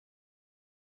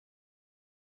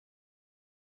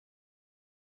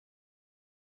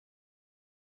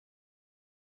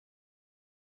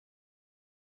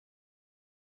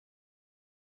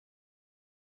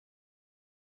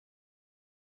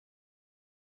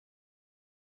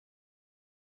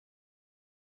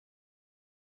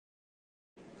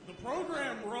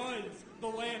program runs the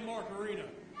Landmark Arena.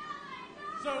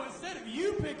 So instead of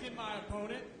you picking my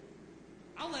opponent,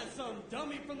 I'll let some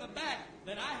dummy from the back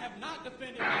that I have not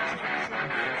defended my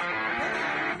championship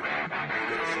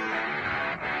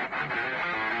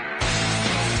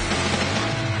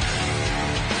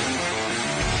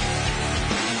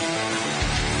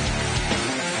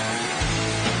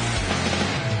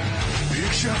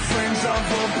Picture friends of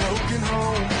a broken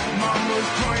home. Mama's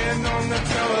crying on the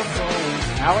telephone.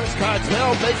 Alex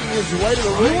Kytel making his way to the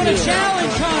ring. You want a here.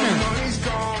 challenge, Hunter?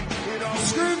 You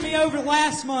screwed me over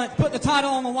last month. Put the title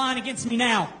on the line against me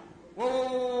now.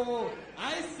 Whoa.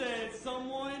 I said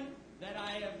someone that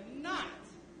I have not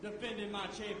defended my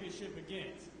championship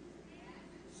against.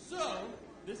 So,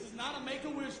 this is not a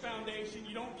Make-A-Wish Foundation.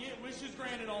 You don't get wishes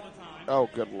granted all the time. Oh,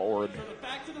 good Lord. So the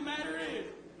fact of the matter is,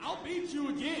 I'll beat you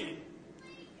again,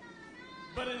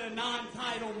 but in a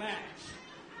non-title match.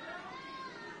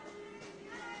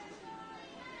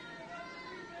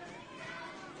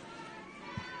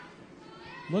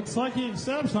 Looks like he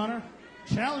accepts, Hunter.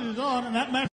 Challenge is on, and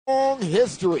that match. Long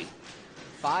history.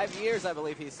 5 years, I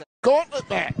believe he said. Gauntlet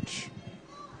match.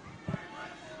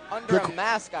 Under a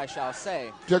mask, I shall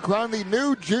say. To crown the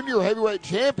new junior heavyweight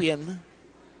champion.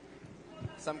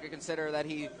 Some could consider that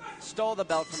he stole the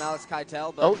belt from Alex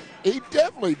Kytel, but Oh, he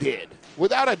definitely did,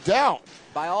 without a doubt.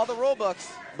 by all the rule books.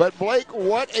 But Blake,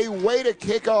 what a way to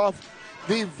kick off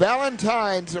the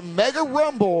Valentine's Mega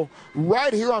Rumble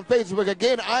right here on Facebook.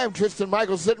 Again, I am Tristan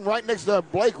Michaels, sitting right next to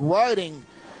Blake Riding.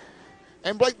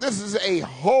 And Blake, this is a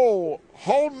whole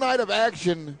night of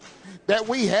action that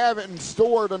we have in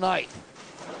store tonight.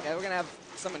 Yeah, we're gonna have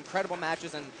some incredible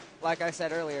matches, and like I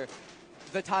said earlier,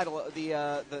 the title,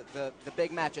 the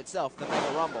big match itself, the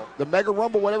Mega Rumble. The Mega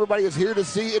Rumble, what everybody is here to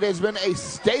see, it has been a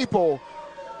staple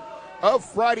of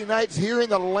Friday nights here in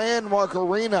the Landmark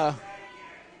Arena.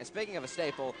 And speaking of a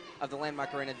staple of the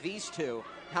Landmark Arena, these two,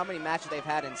 how many matches they've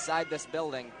had inside this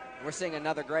building, and we're seeing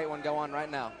another great one go on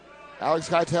right now. Alex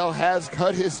Kytel has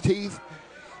cut his teeth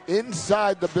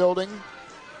inside the building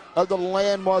of the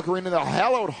Landmark Arena, the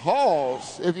hallowed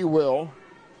halls, if you will.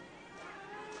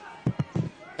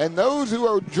 And those who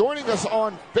are joining us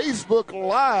on Facebook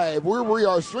Live, where we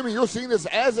are streaming, you're seeing this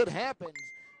as it happens.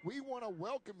 We want to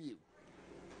welcome you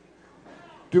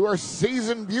to our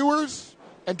seasoned viewers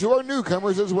and to our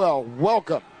newcomers as well.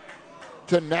 Welcome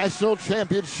to National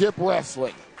Championship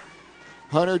Wrestling.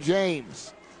 Hunter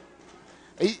James.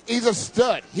 He's a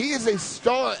stud. He is a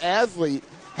star athlete.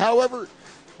 However,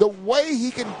 the way he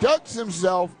conducts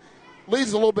himself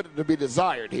leaves a little bit to be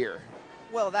desired here.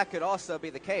 Well, that could also be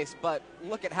the case, but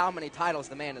look at how many titles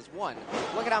the man has won.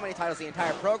 Look at how many titles the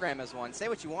entire program has won. Say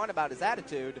what you want about his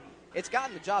attitude. It's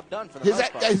gotten the job done for the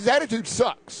most part. His attitude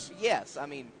sucks. Yes, I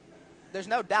mean, there's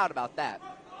no doubt about that.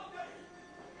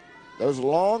 Those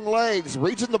long legs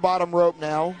reaching the bottom rope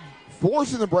now.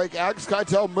 Forcing the break. Alex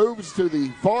Kytel moves to the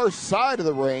far side of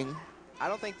the ring. I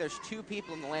don't think there's two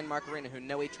people in the Landmark Arena who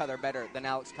know each other better than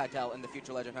Alex Kytel and the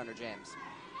future legend Hunter James.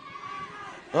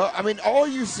 Well, I mean, all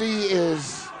you see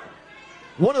is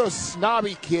one of those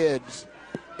snobby kids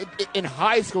in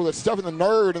high school that's stuffing the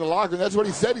nerd in the locker room. That's what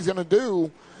he said he's going to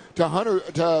do to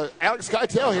Alex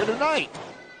Kytel here tonight.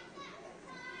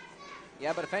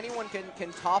 Yeah, but if anyone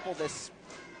can topple this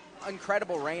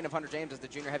incredible reign of Hunter James as the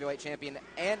junior heavyweight champion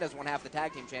and as one half the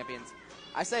tag team champions,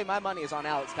 I say my money is on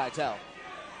Alex Kytel.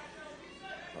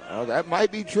 Well, that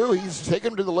might be true. He's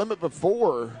taken him to the limit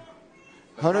before.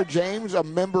 Hunter James, a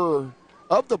member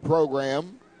of the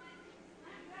program.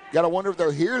 Got to wonder if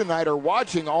they're here tonight or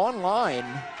watching online.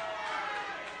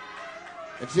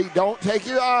 And see, don't take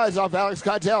your eyes off Alex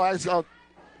Kytel. Alex,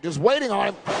 just waiting on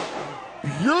him.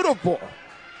 Beautiful.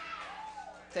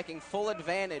 Taking full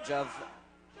advantage of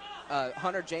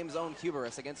Hunter James' own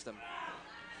hubris against him.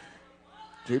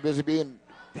 Too busy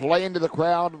playing to the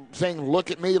crowd, saying,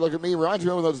 look at me, look at me. Reminds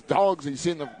me of those dogs you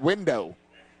see in the window.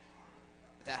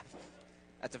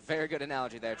 That's a very good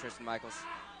analogy there, Tristan Michaels.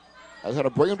 I was going to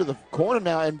bring him to the corner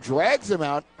now and drags him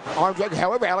out. Arm drag.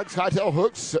 However, Alex Kytel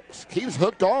keeps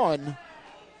hooked on.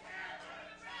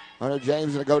 Hunter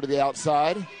James going to go to the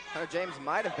outside. Hunter James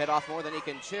might have bit off more than he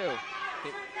can chew.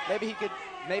 Maybe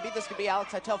this could be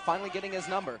Alex Kytel finally getting his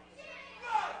number.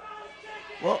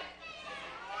 Well,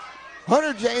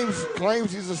 Hunter James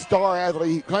claims he's a star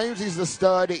athlete. He claims he's the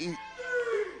stud.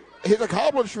 His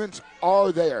accomplishments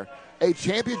are there. A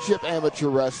championship amateur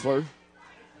wrestler.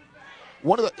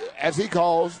 One of the, as he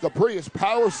calls, the prettiest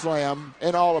power slam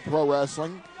in all of pro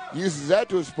wrestling. Uses that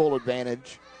to his full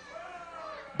advantage.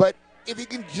 But if he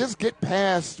can just get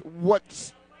past what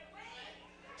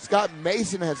Scott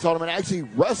Mason has told him and actually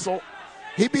wrestle,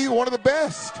 he'd be one of the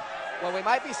best. Well, we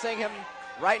might be seeing him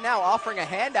right now offering a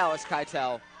hand, Alex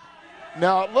Kytel.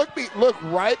 Now, look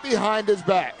right behind his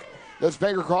back. This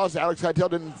finger cross, Alex Kytel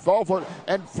didn't fall for it,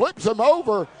 and flips him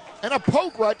over, and a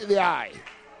poke right to the eye.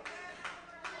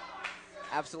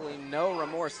 Absolutely no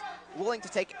remorse. Willing to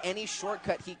take any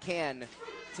shortcut he can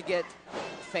to get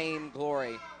fame,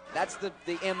 glory. That's the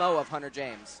MO of Hunter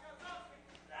James.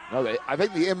 No, I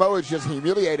think the MO is just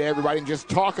humiliate everybody and just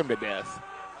talk them to death.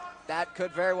 That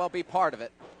could very well be part of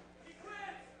it.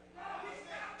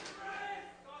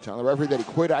 Telling the referee that he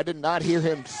quit. I did not hear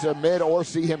him submit or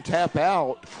see him tap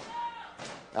out.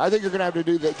 I think you're going to have to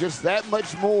do that just that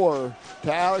much more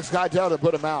to Alex Kytel to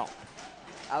put him out.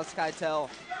 Alex Kytel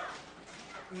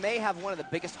may have one of the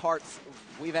biggest hearts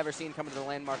we've ever seen come into the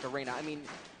Landmark Arena. I mean,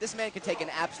 this man can take an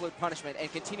absolute punishment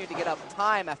and continue to get up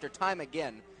time after time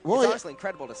again. Well, it's honestly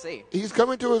incredible to see. He's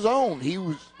coming to his own. He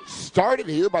was started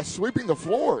here by sweeping the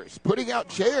floors, putting out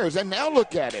chairs, and now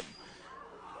look at him.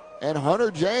 And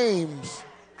Hunter James,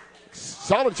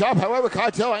 solid chop. However,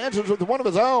 Kytel answers with one of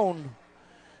his own.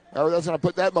 However, that's going to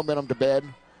put that momentum to bed.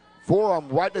 Forearm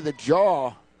right to the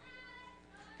jaw.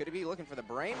 Could he be looking for the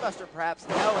brain buster, perhaps?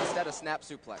 No, instead of snap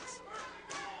suplex.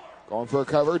 Going for a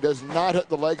cover, does not hit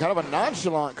the leg. Kind of a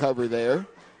nonchalant cover there.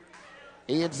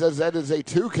 Ian says that is a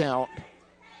 2 count.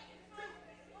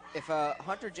 If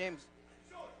Hunter James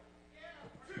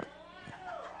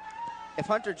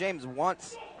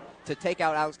wants to take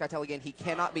out Alex Kytel again, he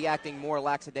cannot be acting more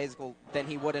lackadaisical than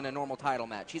he would in a normal title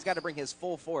match. He's got to bring his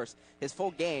full force, his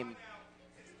full game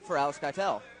for Alex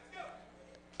Kytel.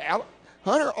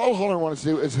 Hunter, all Hunter wants to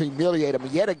do is humiliate him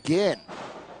yet again.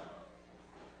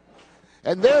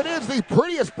 And there it is, the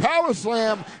prettiest power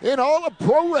slam in all of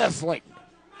pro wrestling.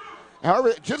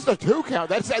 However, just a 2 count.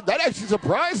 That actually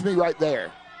surprised me right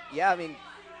there. Yeah, I mean,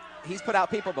 he's put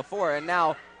out people before, and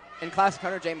now, in classic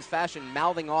Hunter James fashion,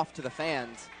 mouthing off to the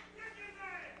fans.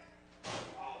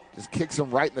 Just kicks him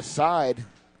right in the side.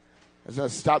 That's going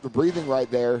to stop the breathing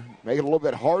right there. Make it a little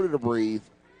bit harder to breathe.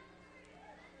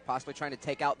 Possibly trying to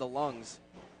take out the lungs.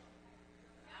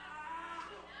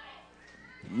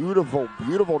 Beautiful,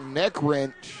 beautiful neck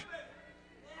wrench.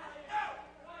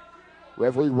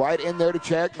 Referee right in there to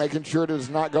check, making sure it does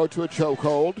not go to a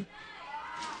chokehold.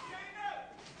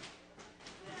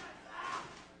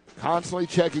 Constantly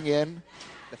checking in.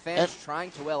 The fans trying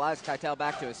to will Alex Kytel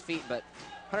back to his feet, but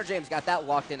Hunter James got that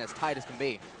locked in as tight as can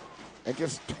be. And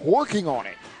just torquing on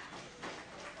it.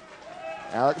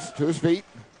 Alex to his feet.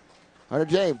 Hunter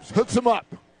James hooks him up.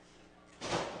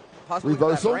 Possibly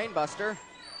reversal. Brain buster.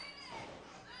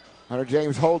 Hunter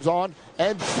James holds on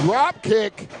and drop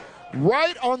kick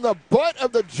right on the butt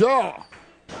of the jaw.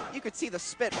 You could see the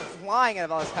spit flying out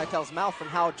of Alex Kytel's mouth from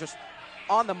how just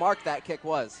on the mark that kick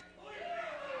was.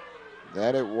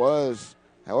 That it was.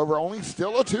 However, only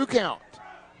still a 2 count.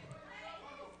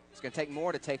 It's going to take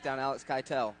more to take down Alex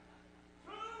Kytel.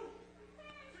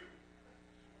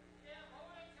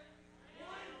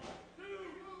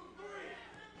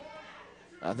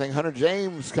 I think Hunter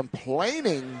James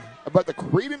complaining about the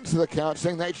credence of the count,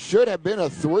 saying that should have been a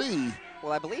 3.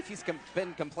 Well, I believe he's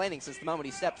been complaining since the moment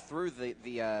he stepped through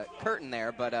the curtain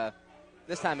there, but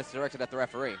this time it's directed at the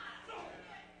referee.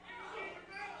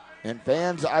 And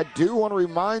fans, I do want to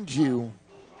remind you,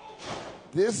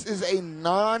 this is a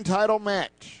non-title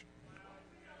match.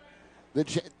 The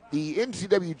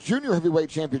NCW Junior Heavyweight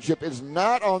Championship is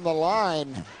not on the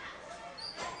line.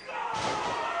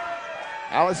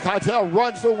 Alex Kytel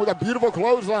runs through with a beautiful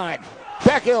clothesline.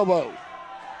 Back elbow.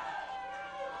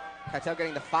 Kytel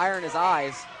getting the fire in his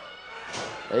eyes.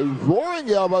 A roaring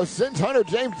elbow sends Hunter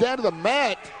James down to the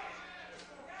mat.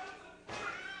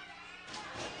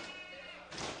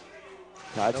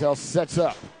 Kytel sets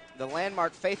up. The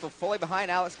Landmark faithful fully behind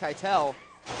Alex Kytel.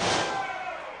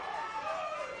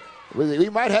 We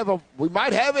might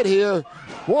have it here.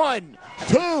 1,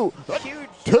 2, Huge.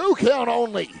 2 count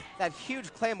only. That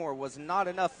huge Claymore was not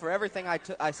enough for everything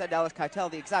I said to Alex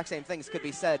Kytel. The exact same things could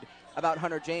be said about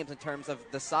Hunter James in terms of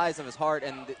the size of his heart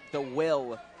and the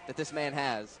will that this man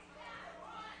has.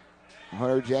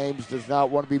 Hunter James does not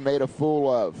want to be made a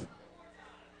fool of.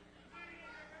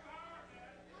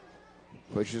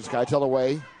 Pushes Kytel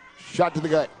away. Shot to the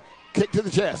gut. Kick to the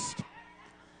chest.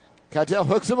 Kytel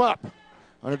hooks him up.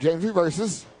 Hunter James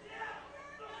reverses.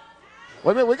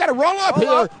 Wait a minute, we got to roll up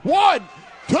here. 1,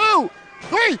 2,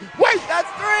 3. Wait,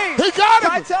 that's 3. He got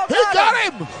him. Kytel He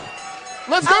got him.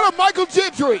 Let's go to Michael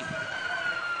Gentry.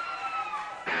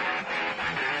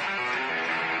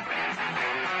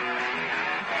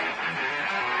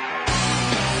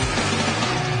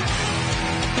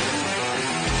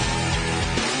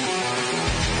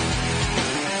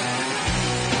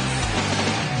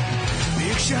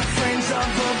 friends of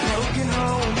a broken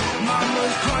home.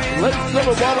 Mama's crying Let's on give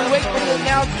the it while we wait for the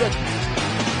announcement.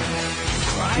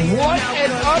 crying What out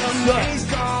an 'cause the upset. money's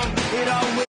gone.